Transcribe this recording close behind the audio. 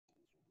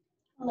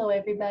Hello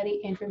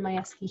everybody, Andrew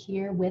Majewski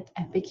here with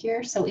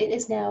EPICURE. So it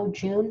is now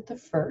June the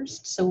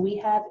 1st, so we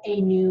have a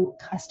new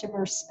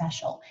customer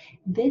special.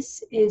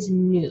 This is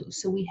new,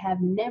 so we have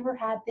never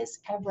had this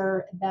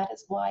ever. That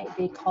is why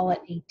they call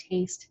it a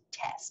taste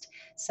test.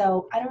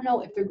 So I don't know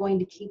if they're going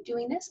to keep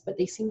doing this, but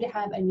they seem to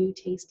have a new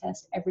taste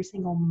test every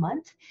single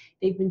month.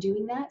 They've been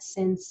doing that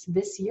since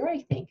this year, I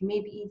think,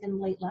 maybe even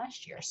late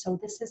last year. So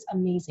this is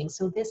amazing.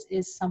 So this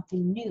is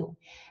something new.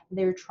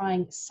 They're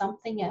trying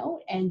something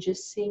out and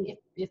just seeing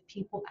if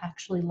people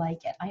actually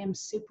like it. I am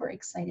super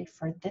excited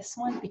for this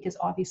one because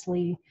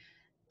obviously,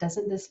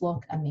 doesn't this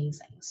look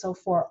amazing? So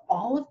for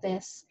all of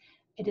this,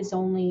 it is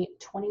only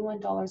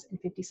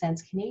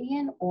 $21.50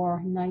 Canadian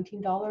or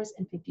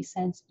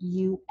 $19.50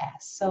 US.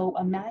 So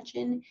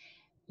imagine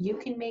you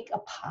can make a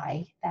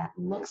pie that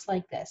looks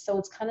like this. So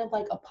it's kind of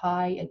like a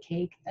pie, a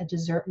cake, a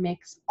dessert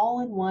mix,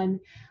 all in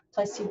one.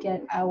 Plus you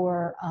get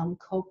our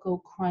Cocoa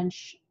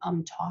Crunch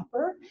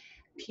topper.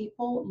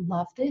 People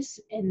love this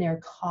in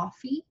their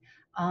coffee.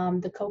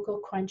 The Cocoa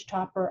Crunch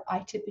topper I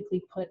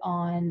typically put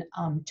on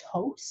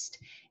toast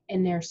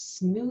in their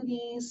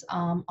smoothies,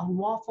 on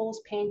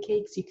waffles,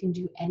 pancakes. You can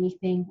do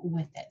anything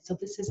with it. So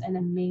this is an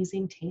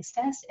amazing taste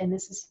test, and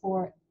this is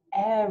for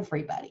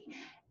everybody,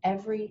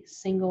 every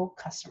single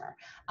customer.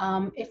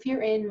 If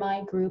you're in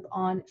my group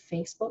on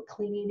Facebook,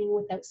 Clean Eating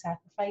Without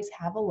Sacrifice,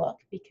 have a look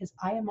because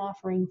I am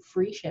offering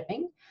free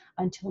shipping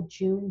until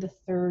June the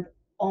 3rd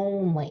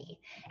only.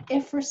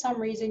 If for some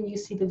reason you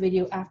see the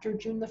video after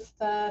June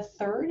the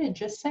 3rd,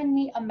 just send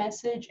me a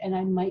message and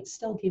I might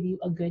still give you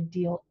a good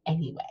deal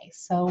anyway.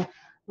 So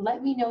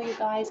let me know, you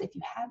guys, if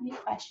you have any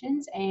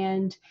questions,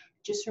 and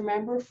just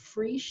remember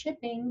free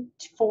shipping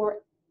for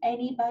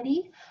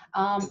anybody.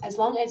 As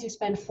long as you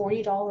spend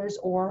 $40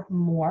 or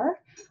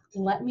more,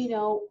 let me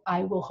know.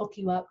 I will hook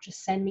you up.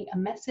 Just send me a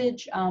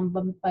message.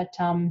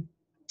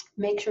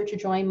 Make sure to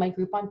join my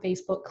group on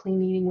Facebook,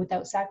 Clean Eating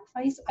Without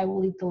Sacrifice. I will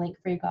leave the link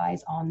for you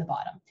guys on the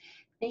bottom.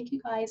 Thank you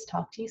guys.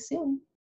 Talk to you soon.